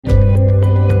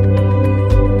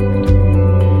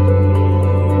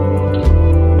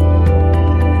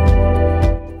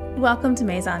welcome to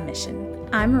Maison Mission.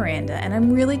 I'm Miranda, and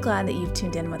I'm really glad that you've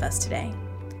tuned in with us today.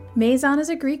 Maison is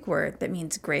a Greek word that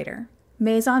means greater.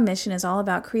 Maison Mission is all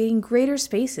about creating greater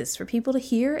spaces for people to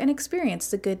hear and experience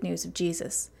the good news of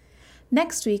Jesus.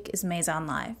 Next week is Maison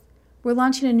Live. We're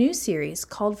launching a new series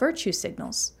called Virtue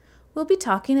Signals. We'll be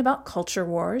talking about culture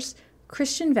wars,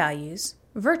 Christian values,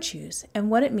 virtues, and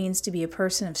what it means to be a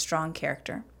person of strong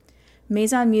character.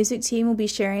 Maison Music Team will be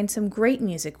sharing some great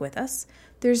music with us.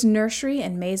 There's nursery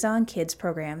and Maison Kids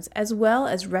programs, as well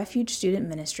as Refuge Student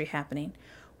Ministry happening.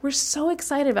 We're so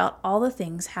excited about all the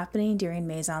things happening during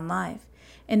Maison Live.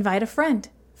 Invite a friend,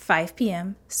 5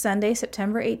 p.m., Sunday,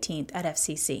 September 18th at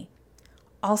FCC.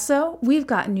 Also, we've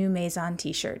got new Maison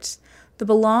t-shirts. The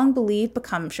Belong, Believe,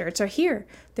 Become shirts are here.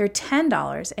 They're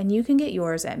 $10, and you can get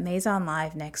yours at Maison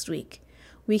Live next week.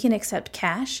 We can accept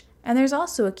cash, and there's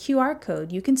also a QR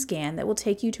code you can scan that will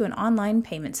take you to an online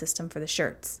payment system for the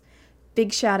shirts.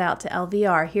 Big shout out to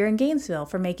LVR here in Gainesville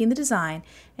for making the design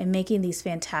and making these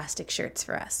fantastic shirts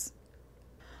for us.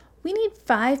 We need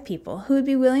 5 people who would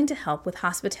be willing to help with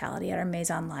hospitality at our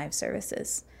Maison Live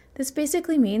services. This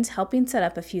basically means helping set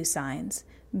up a few signs,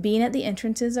 being at the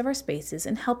entrances of our spaces,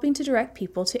 and helping to direct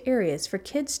people to areas for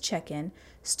kids check-in,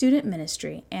 student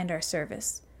ministry, and our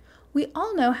service. We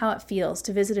all know how it feels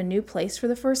to visit a new place for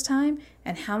the first time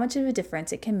and how much of a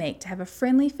difference it can make to have a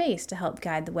friendly face to help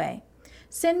guide the way.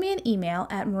 Send me an email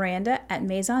at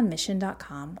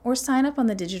miranda@maisonmission.com or sign up on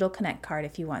the Digital Connect card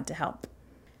if you want to help.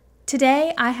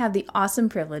 Today, I have the awesome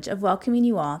privilege of welcoming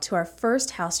you all to our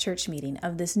first house church meeting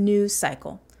of this new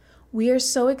cycle. We are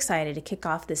so excited to kick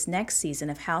off this next season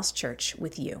of house church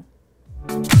with you.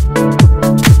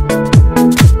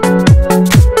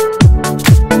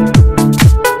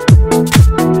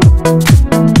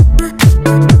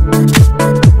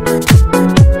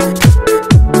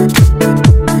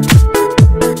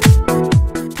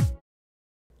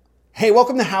 Hey,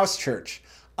 welcome to House Church.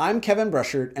 I'm Kevin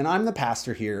Brushard, and I'm the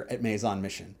pastor here at Maison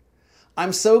Mission.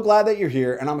 I'm so glad that you're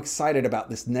here, and I'm excited about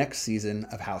this next season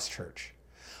of House Church.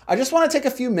 I just want to take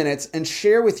a few minutes and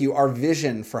share with you our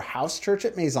vision for House Church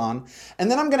at Maison,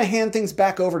 and then I'm going to hand things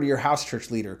back over to your House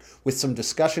Church leader with some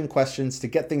discussion questions to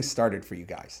get things started for you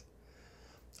guys.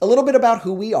 A little bit about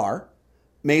who we are.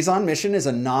 Maison Mission is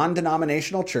a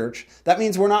non-denominational church. That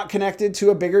means we're not connected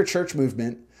to a bigger church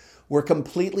movement. We're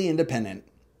completely independent.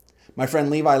 My friend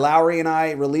Levi Lowry and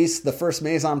I released the first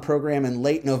Maison program in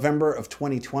late November of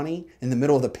 2020 in the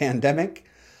middle of the pandemic.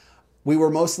 We were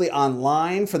mostly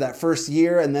online for that first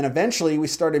year, and then eventually we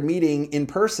started meeting in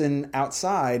person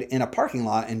outside in a parking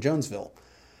lot in Jonesville.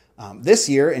 This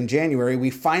year, in January, we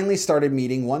finally started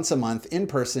meeting once a month in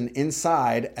person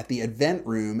inside at the event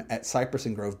room at Cypress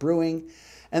and Grove Brewing.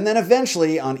 And then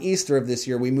eventually on Easter of this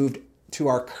year, we moved to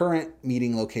our current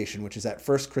meeting location, which is at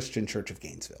First Christian Church of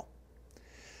Gainesville.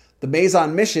 The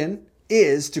Maison Mission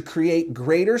is to create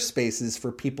greater spaces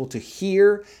for people to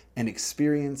hear and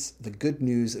experience the good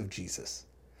news of Jesus.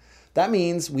 That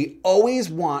means we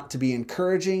always want to be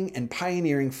encouraging and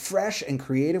pioneering fresh and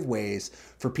creative ways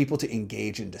for people to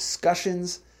engage in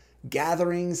discussions,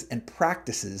 gatherings, and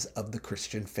practices of the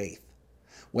Christian faith.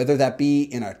 Whether that be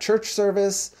in a church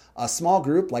service, a small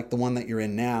group like the one that you're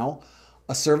in now,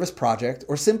 a service project,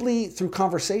 or simply through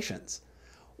conversations.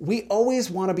 We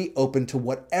always want to be open to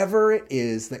whatever it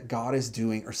is that God is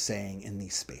doing or saying in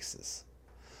these spaces.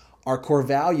 Our core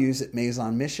values at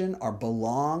Maison Mission are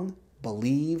belong,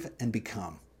 believe, and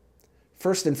become.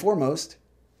 First and foremost,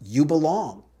 you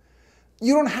belong.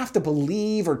 You don't have to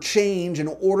believe or change in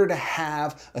order to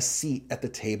have a seat at the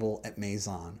table at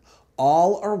Maison.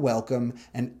 All are welcome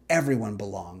and everyone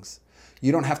belongs.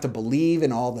 You don't have to believe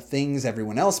in all the things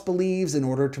everyone else believes in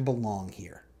order to belong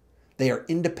here. They are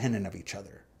independent of each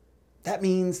other. That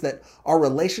means that our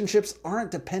relationships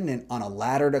aren't dependent on a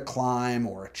ladder to climb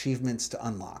or achievements to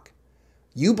unlock.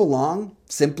 You belong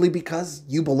simply because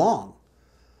you belong.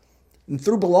 And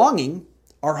through belonging,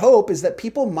 our hope is that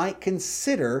people might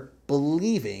consider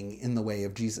believing in the way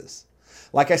of Jesus.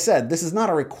 Like I said, this is not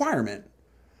a requirement.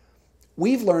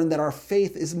 We've learned that our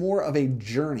faith is more of a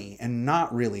journey and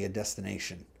not really a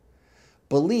destination.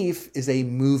 Belief is a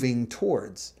moving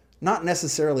towards, not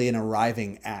necessarily an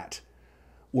arriving at.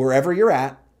 Wherever you're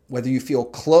at, whether you feel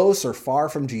close or far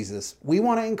from Jesus, we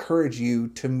want to encourage you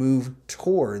to move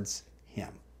towards Him.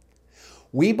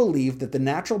 We believe that the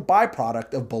natural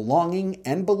byproduct of belonging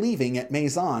and believing at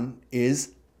Maison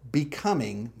is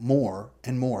becoming more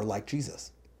and more like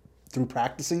Jesus. Through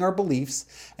practicing our beliefs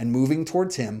and moving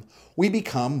towards Him, we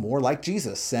become more like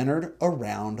Jesus, centered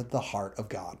around the heart of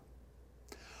God.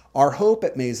 Our hope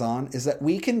at Maison is that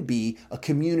we can be a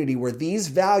community where these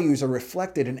values are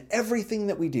reflected in everything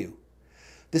that we do.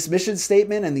 This mission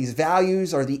statement and these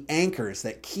values are the anchors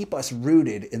that keep us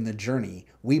rooted in the journey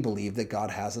we believe that God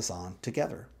has us on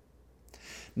together.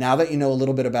 Now that you know a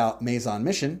little bit about Maison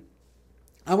Mission,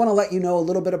 I want to let you know a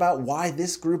little bit about why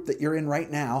this group that you're in right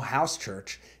now, House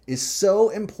Church, is so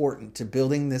important to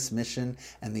building this mission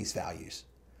and these values.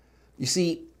 You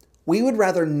see, we would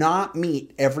rather not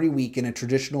meet every week in a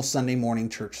traditional Sunday morning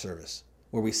church service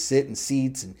where we sit in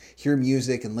seats and hear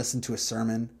music and listen to a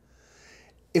sermon.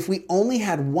 If we only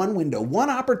had one window, one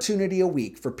opportunity a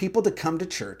week for people to come to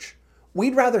church,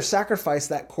 we'd rather sacrifice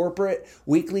that corporate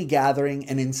weekly gathering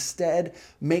and instead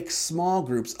make small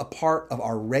groups a part of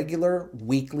our regular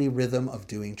weekly rhythm of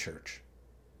doing church.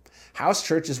 House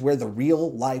church is where the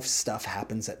real life stuff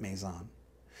happens at Maison.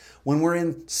 When we're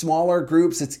in smaller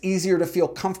groups, it's easier to feel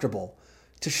comfortable,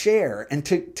 to share, and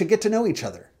to get to know each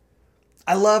other.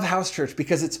 I love house church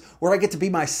because it's where I get to be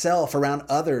myself around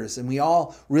others and we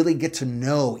all really get to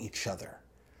know each other.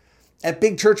 At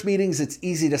big church meetings, it's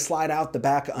easy to slide out the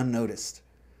back unnoticed.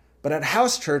 But at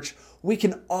house church, we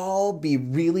can all be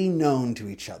really known to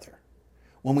each other.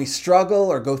 When we struggle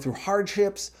or go through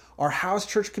hardships, our house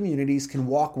church communities can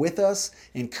walk with us,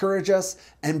 encourage us,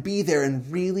 and be there in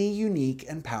really unique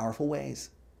and powerful ways.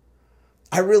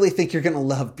 I really think you're going to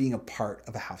love being a part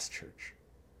of a house church.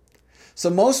 So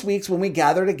most weeks when we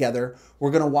gather together,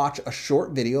 we're going to watch a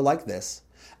short video like this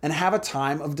and have a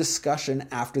time of discussion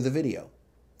after the video.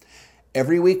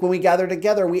 Every week when we gather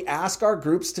together, we ask our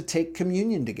groups to take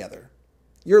communion together.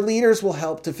 Your leaders will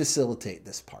help to facilitate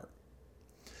this part.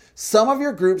 Some of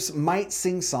your groups might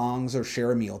sing songs or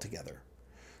share a meal together.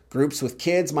 Groups with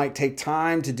kids might take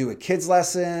time to do a kids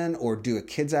lesson or do a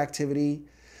kids activity.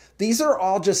 These are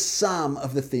all just some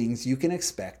of the things you can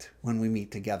expect when we meet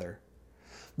together.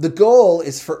 The goal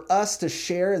is for us to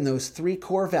share in those three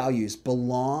core values: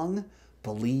 belong,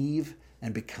 believe,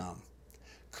 and become.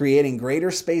 Creating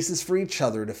greater spaces for each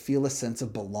other to feel a sense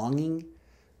of belonging,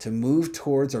 to move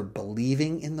towards or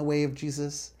believing in the way of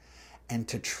Jesus, and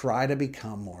to try to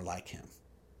become more like him.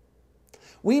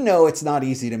 We know it's not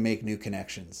easy to make new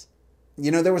connections.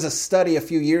 You know, there was a study a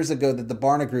few years ago that the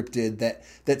Barna Group did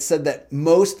that said that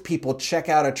most people check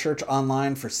out a church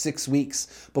online for 6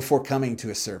 weeks before coming to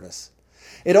a service.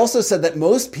 It also said that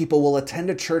most people will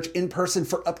attend a church in person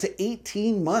for up to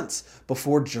 18 months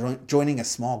before joining a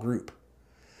small group.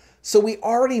 So we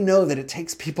already know that it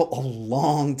takes people a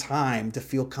long time to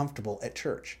feel comfortable at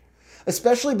church,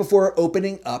 especially before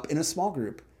opening up in a small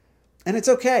group. And it's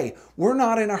okay. We're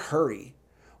not in a hurry.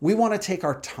 We want to take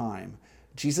our time.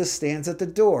 Jesus stands at the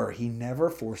door. He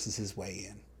never forces his way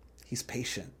in. He's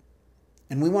patient.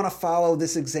 And we want to follow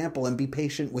this example and be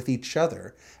patient with each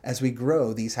other as we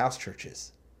grow these house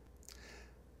churches.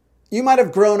 You might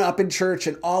have grown up in church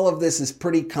and all of this is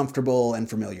pretty comfortable and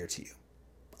familiar to you.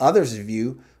 Others of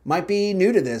you might be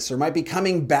new to this or might be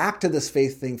coming back to this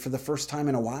faith thing for the first time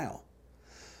in a while.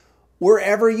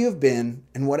 Wherever you've been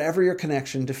and whatever your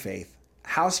connection to faith,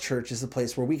 house church is a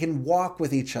place where we can walk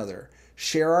with each other,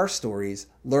 share our stories,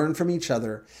 learn from each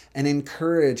other, and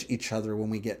encourage each other when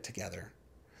we get together.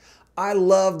 I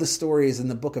love the stories in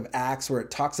the book of Acts where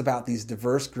it talks about these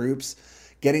diverse groups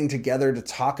getting together to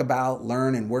talk about,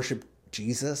 learn, and worship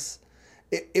Jesus.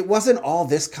 It wasn't all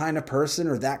this kind of person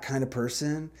or that kind of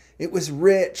person. It was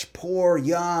rich, poor,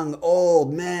 young,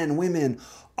 old, men, women,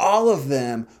 all of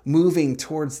them moving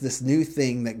towards this new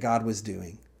thing that God was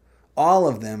doing. All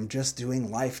of them just doing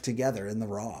life together in the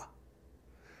raw.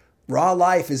 Raw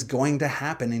life is going to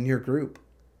happen in your group.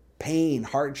 Pain,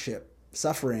 hardship,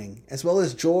 suffering, as well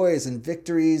as joys and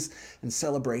victories and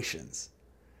celebrations.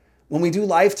 When we do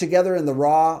life together in the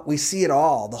raw, we see it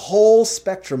all, the whole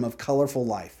spectrum of colorful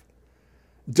life.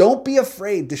 Don't be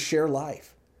afraid to share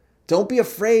life. Don't be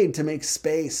afraid to make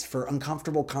space for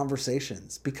uncomfortable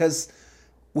conversations, because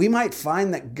we might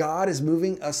find that God is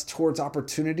moving us towards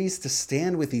opportunities to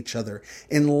stand with each other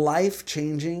in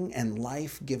life-changing and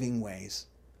life-giving ways.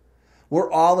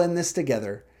 We're all in this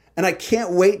together, and I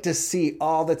can't wait to see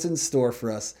all that's in store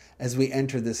for us as we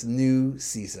enter this new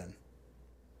season.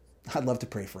 I'd love to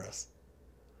pray for us.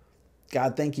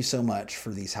 God, thank you so much for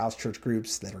these house church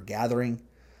groups that are gathering.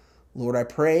 Lord, I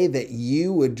pray that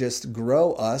you would just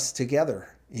grow us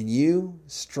together in you,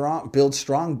 build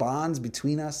strong bonds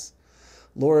between us.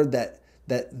 Lord, that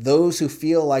those who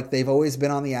feel like they've always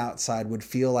been on the outside would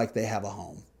feel like they have a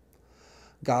home.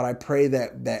 God, I pray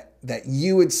that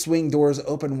you would swing doors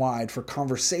open wide for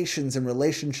conversations and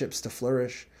relationships to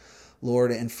flourish,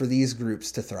 Lord, and for these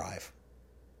groups to thrive.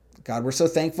 God, we're so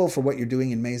thankful for what you're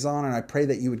doing in Maison, and I pray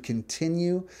that you would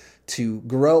continue to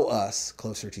grow us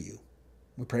closer to you.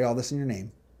 We pray all this in your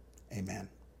name. Amen.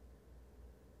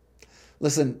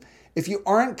 Listen, If you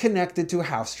aren't connected to a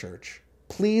house church,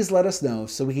 please let us know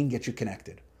so we can get you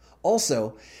connected.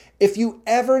 Also, if you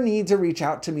ever need to reach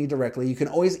out to me directly, you can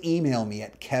always email me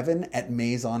at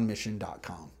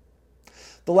kevin@maisonmission.com.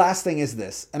 The last thing is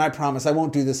this, and I promise I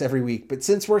won't do this every week, but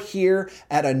since we're here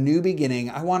at a new beginning,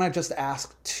 I want to just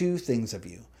ask two things of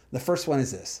you. The first one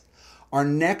is this. Our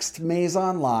next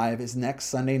Maison Live is next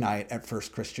Sunday night at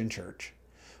First Christian Church.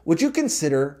 Would you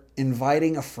consider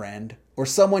inviting a friend or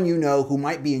someone you know who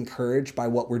might be encouraged by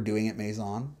what we're doing at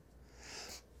Maison?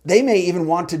 They may even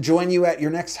want to join you at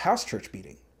your next house church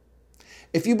meeting.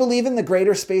 If you believe in the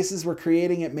greater spaces we're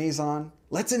creating at Maison,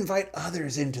 let's invite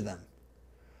others into them.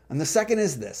 And the second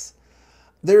is this.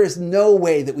 There is no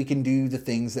way that we can do the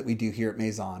things that we do here at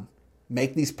Maison.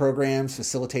 Make these programs,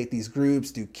 facilitate these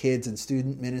groups, do kids and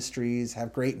student ministries,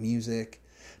 have great music.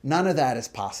 None of that is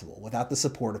possible without the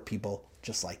support of people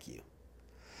just like you.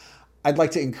 I'd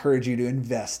like to encourage you to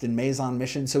invest in Maison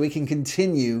Mission so we can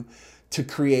continue to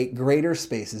create greater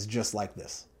spaces just like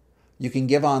this. You can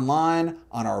give online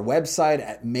on our website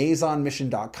at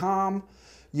maisonmission.com.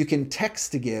 You can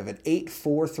text to give at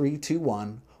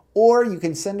 84321, or you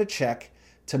can send a check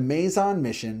to Maison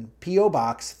Mission, P.O.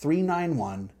 Box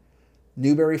 391,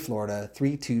 Newberry, Florida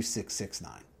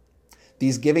 32669.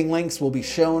 These giving links will be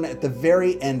shown at the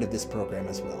very end of this program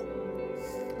as well.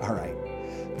 All right.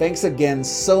 Thanks again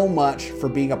so much for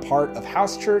being a part of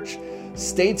House Church.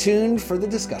 Stay tuned for the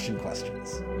discussion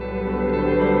questions.